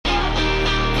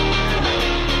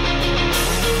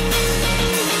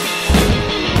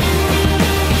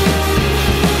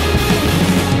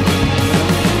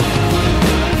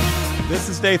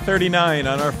day 39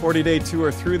 on our 40-day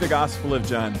tour through the Gospel of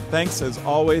John. Thanks, as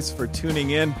always, for tuning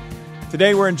in.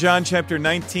 Today we're in John chapter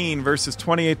 19, verses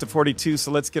 28 to 42, so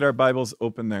let's get our Bibles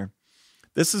open there.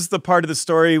 This is the part of the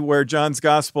story where John's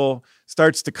Gospel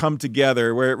starts to come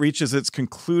together, where it reaches its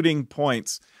concluding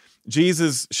points.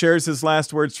 Jesus shares his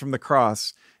last words from the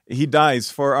cross. He dies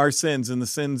for our sins and the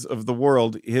sins of the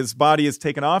world. His body is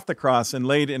taken off the cross and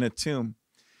laid in a tomb.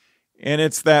 And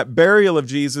it's that burial of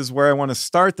Jesus where I want to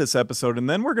start this episode. And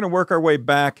then we're going to work our way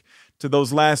back to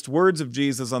those last words of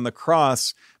Jesus on the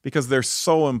cross because they're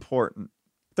so important.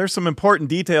 There's some important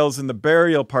details in the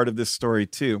burial part of this story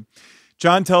too.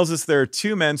 John tells us there are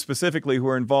two men specifically who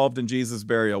are involved in Jesus'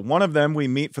 burial. One of them we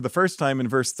meet for the first time in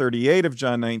verse 38 of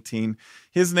John 19.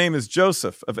 His name is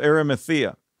Joseph of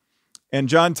Arimathea. And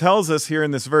John tells us here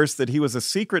in this verse that he was a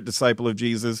secret disciple of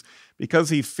Jesus because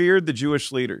he feared the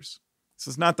Jewish leaders.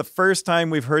 This is not the first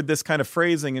time we've heard this kind of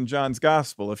phrasing in John's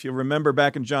gospel. If you remember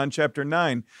back in John chapter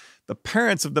 9, the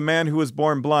parents of the man who was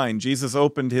born blind, Jesus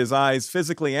opened his eyes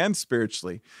physically and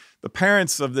spiritually. The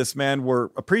parents of this man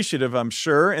were appreciative, I'm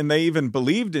sure, and they even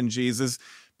believed in Jesus,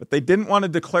 but they didn't want to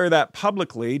declare that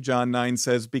publicly, John 9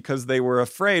 says, because they were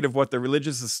afraid of what the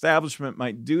religious establishment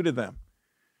might do to them.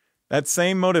 That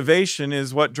same motivation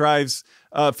is what drives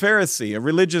a Pharisee, a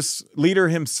religious leader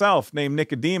himself named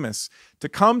Nicodemus, to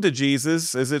come to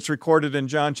Jesus, as it's recorded in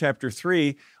John chapter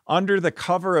 3, under the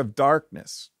cover of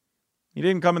darkness. He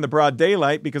didn't come in the broad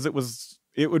daylight because it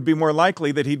would be more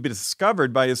likely that he'd be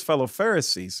discovered by his fellow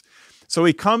Pharisees. So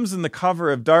he comes in the cover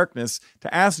of darkness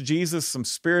to ask Jesus some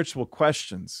spiritual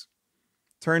questions.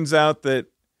 Turns out that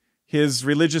his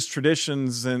religious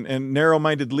traditions and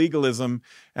narrow-minded legalism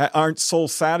aren't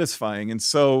soul-satisfying. And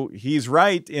so he's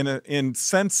right in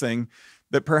sensing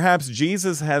that perhaps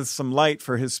Jesus has some light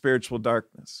for his spiritual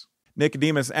darkness.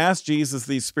 Nicodemus asks Jesus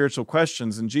these spiritual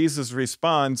questions, and Jesus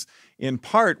responds in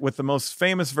part with the most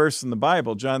famous verse in the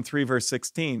Bible, John 3, verse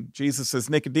 16. Jesus says,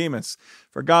 Nicodemus,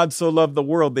 for God so loved the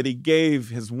world that he gave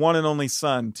his one and only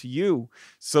Son to you,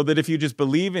 so that if you just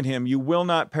believe in him, you will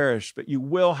not perish, but you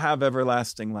will have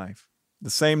everlasting life. The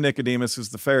same Nicodemus who's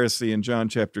the Pharisee in John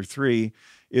chapter 3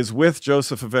 is with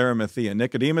Joseph of Arimathea.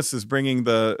 Nicodemus is bringing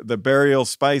the burial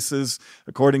spices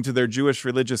according to their Jewish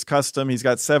religious custom. He's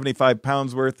got 75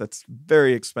 pounds worth. That's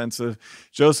very expensive.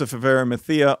 Joseph of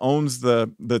Arimathea owns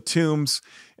the tombs.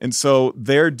 And so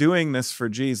they're doing this for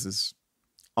Jesus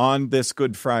on this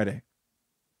Good Friday.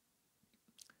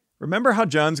 Remember how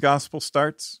John's gospel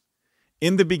starts?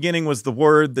 In the beginning was the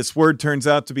Word. This Word turns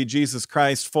out to be Jesus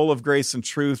Christ, full of grace and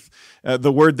truth,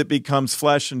 the Word that becomes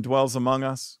flesh and dwells among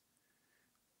us.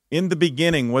 In the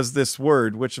beginning was this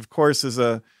Word, which of course is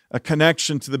a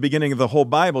connection to the beginning of the whole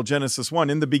Bible, Genesis 1.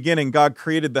 In the beginning, God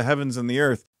created the heavens and the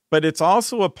earth. But it's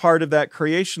also a part of that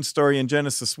creation story in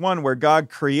Genesis 1 where God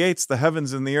creates the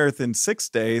heavens and the earth in 6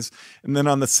 days. And then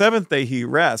on the seventh day, he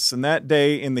rests. And that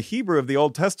day in the Hebrew of the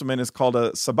Old Testament is called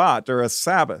a Sabbat or a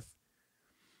Sabbath.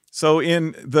 So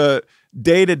in the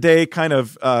day-to-day kind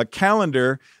of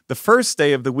calendar, the first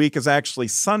day of the week is actually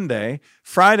Sunday.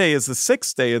 Friday is the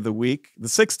sixth day of the week, the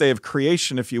sixth day of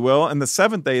creation, if you will, and the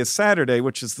seventh day is Saturday,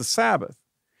 which is the Sabbath.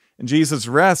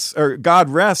 And God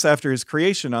rests after his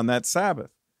creation on that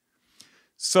Sabbath.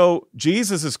 So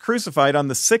Jesus is crucified on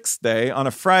the sixth day, on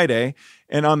a Friday,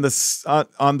 and on the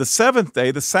seventh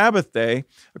day, the Sabbath day,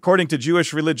 according to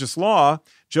Jewish religious law,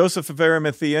 Joseph of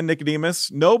Arimathea, Nicodemus,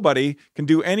 nobody can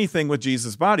do anything with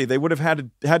Jesus' body. They would have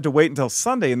had to wait until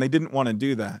Sunday, and they didn't want to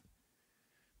do that.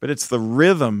 But it's the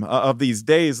rhythm of these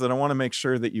days that I want to make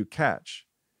sure that you catch.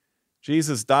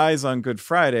 Jesus dies on Good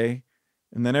Friday,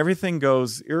 and then everything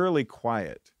goes eerily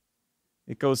quiet.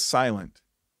 It goes silent.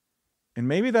 And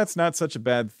maybe that's not such a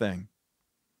bad thing.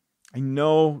 I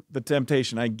know the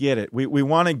temptation. I get it. We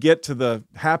want to get to the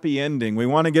happy ending. We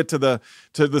want to get to the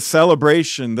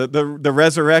celebration, the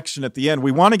resurrection at the end.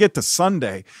 We want to get to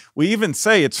Sunday. We even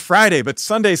say it's Friday, but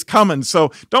Sunday's coming.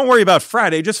 So don't worry about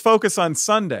Friday. Just focus on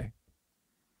Sunday.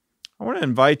 I want to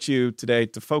invite you today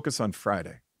to focus on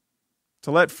Friday,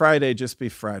 to let Friday just be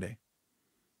Friday,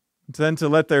 then to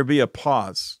let there be a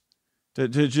pause. To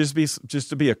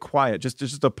be a quiet,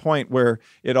 just a point where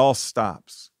it all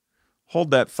stops.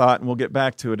 Hold that thought and we'll get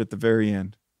back to it at the very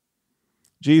end.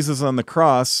 Jesus on the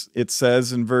cross, it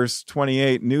says in verse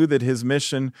 28, knew that his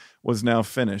mission was now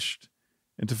finished.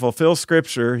 And to fulfill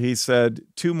Scripture, he said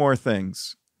two more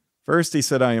things. First, he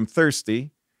said, I am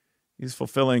thirsty. He's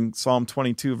fulfilling Psalm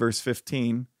 22, verse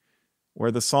 15,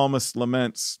 where the psalmist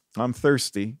laments, I'm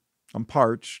thirsty, I'm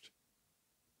parched,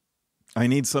 I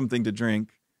need something to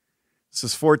drink. This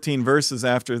is 14 verses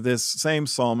after this same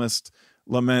psalmist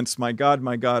laments, my God,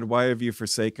 why have you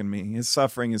forsaken me? His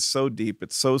suffering is so deep,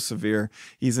 it's so severe.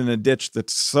 He's in a ditch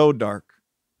that's so dark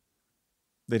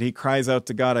that he cries out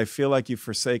to God, I feel like you've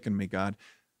forsaken me, God.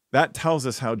 That tells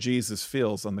us how Jesus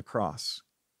feels on the cross.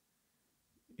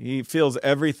 He feels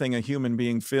everything a human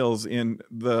being feels in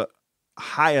the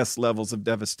highest levels of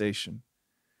devastation.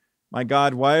 My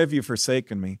God, why have you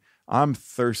forsaken me? I'm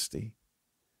thirsty.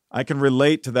 I can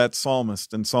relate to that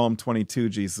psalmist in Psalm 22,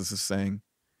 Jesus is saying,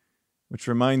 which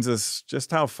reminds us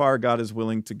just how far God is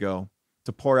willing to go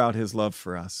to pour out his love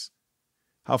for us,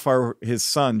 how far his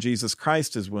son, Jesus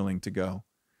Christ, is willing to go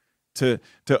to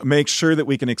make sure that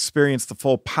we can experience the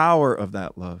full power of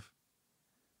that love.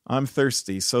 I'm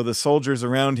thirsty. So the soldiers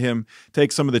around him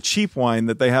take some of the cheap wine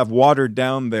that they have watered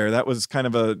down there. That was kind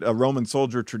of a Roman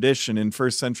soldier tradition in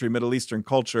first century Middle Eastern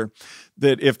culture,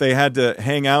 that if they had to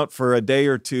hang out for a day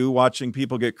or two watching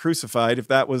people get crucified, if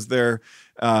that was their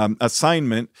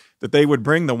assignment, that they would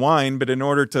bring the wine, but in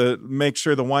order to make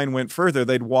sure the wine went further,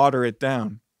 they'd water it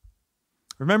down.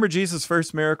 Remember Jesus'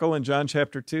 first miracle in John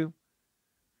chapter 2?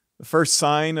 The first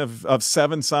sign of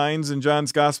 7 signs in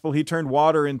John's gospel, he turned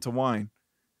water into wine.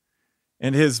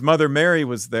 And his mother Mary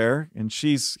was there, and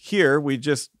she's here. We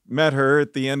just met her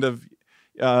at the end of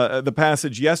the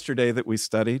passage yesterday that we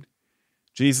studied.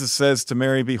 Jesus says to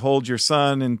Mary, behold your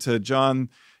son, and to John,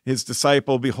 his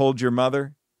disciple, behold your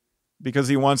mother, because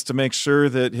he wants to make sure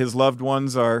that his loved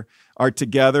ones are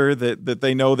together, that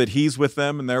they know that he's with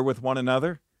them and they're with one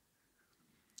another.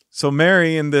 So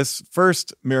Mary, in this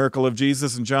first miracle of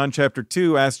Jesus in John chapter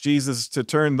 2, asked Jesus to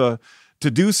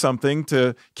do something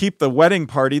to keep the wedding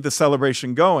party, the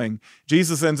celebration going.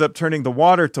 Jesus ends up turning the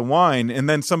water to wine, and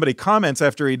then somebody comments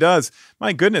after he does,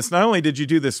 my goodness, not only did you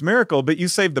do this miracle, but you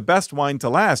saved the best wine to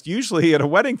last. Usually at a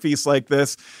wedding feast like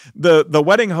this, the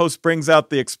wedding host brings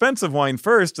out the expensive wine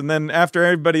first, and then after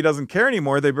everybody doesn't care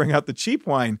anymore, they bring out the cheap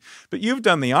wine. But you've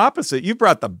done the opposite. You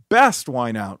brought the best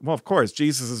wine out. Well, of course,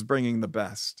 Jesus is bringing the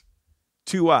best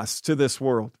to us, to this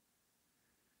world.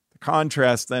 The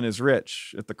contrast then is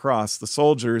rich at the cross. The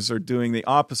soldiers are doing the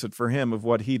opposite for him of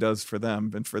what he does for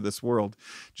them and for this world.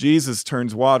 Jesus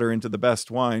turns water into the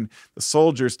best wine. The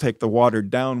soldiers take the watered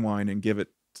down wine and give it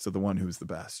to the one who's the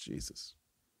best, Jesus.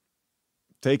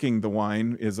 Taking the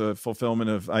wine is a fulfillment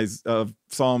of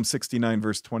Psalm 69,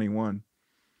 verse 21.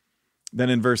 Then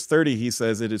in verse 30, he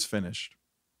says, it is finished.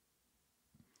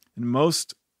 And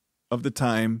most of the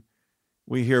time,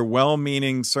 we hear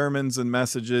well-meaning sermons and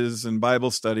messages and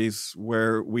Bible studies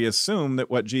where we assume that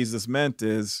what Jesus meant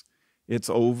is, it's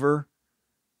over,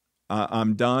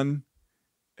 I'm done,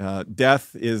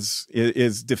 death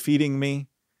is defeating me,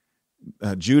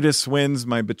 Judas wins,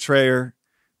 my betrayer,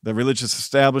 the religious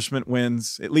establishment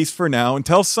wins, at least for now,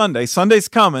 until Sunday. Sunday's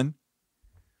coming,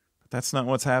 but that's not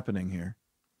what's happening here.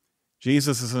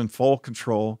 Jesus is in full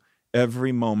control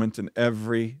every moment and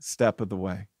every step of the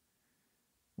way.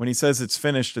 When he says it's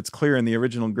finished, it's clear in the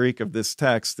original Greek of this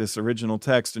text, this original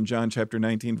text in John chapter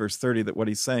 19, verse 30, that what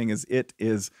he's saying is it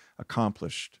is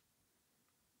accomplished.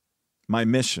 My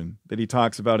mission that he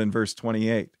talks about in verse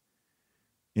 28.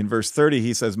 In verse 30,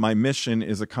 he says, my mission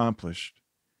is accomplished.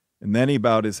 And then he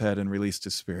bowed his head and released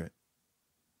his spirit.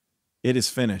 It is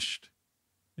finished.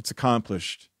 It's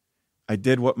accomplished. I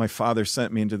did what my Father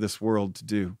sent me into this world to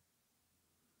do.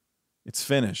 It's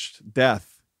finished.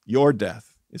 Death, your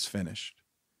death, is finished.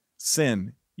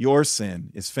 Sin, your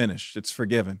sin, is finished. It's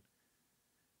forgiven.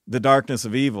 The darkness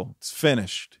of evil, it's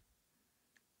finished.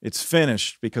 It's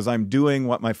finished because I'm doing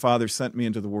what my Father sent me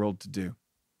into the world to do.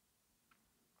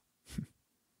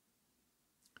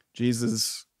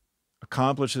 Jesus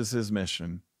accomplishes his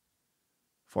mission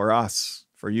for us,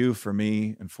 for you, for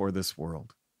me, and for this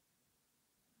world.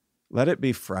 Let it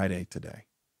be Friday today.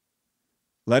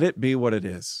 Let it be what it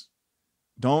is.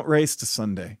 Don't race to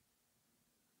Sunday.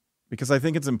 Because I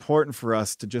think it's important for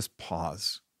us to just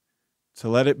pause, to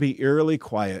let it be eerily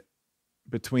quiet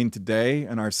between today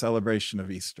and our celebration of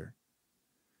Easter,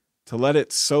 to let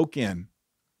it soak in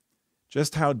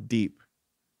just how deep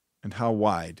and how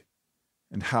wide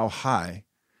and how high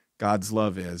God's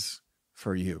love is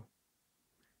for you.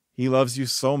 He loves you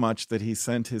so much that he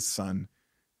sent his son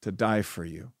to die for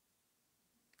you.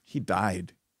 He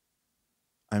died.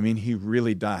 I mean, he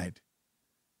really died.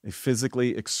 A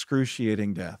physically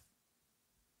excruciating death.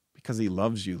 Because he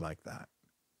loves you like that.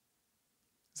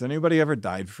 Has anybody ever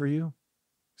died for you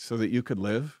so that you could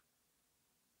live?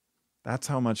 That's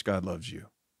how much God loves you.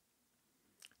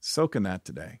 Soak in that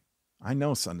today. I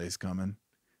know Sunday's coming.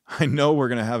 I know we're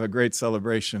going to have a great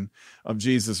celebration of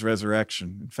Jesus'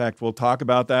 resurrection. In fact, we'll talk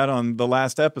about that on the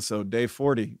last episode, day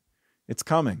 40. It's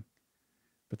coming.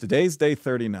 But today's day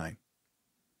 39.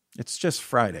 It's just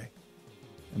Friday.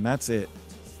 And that's it.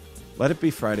 Let it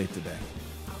be Friday today.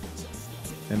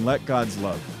 And let God's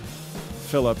love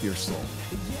fill up your soul.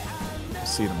 We'll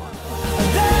see you tomorrow.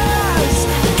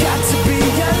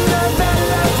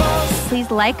 Please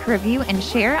like, review, and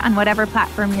share on whatever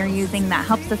platform you're using. That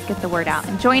helps us get the word out.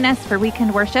 And join us for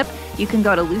weekend worship. You can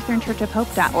go to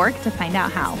LutheranChurchofHope.org to find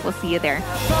out how. We'll see you there.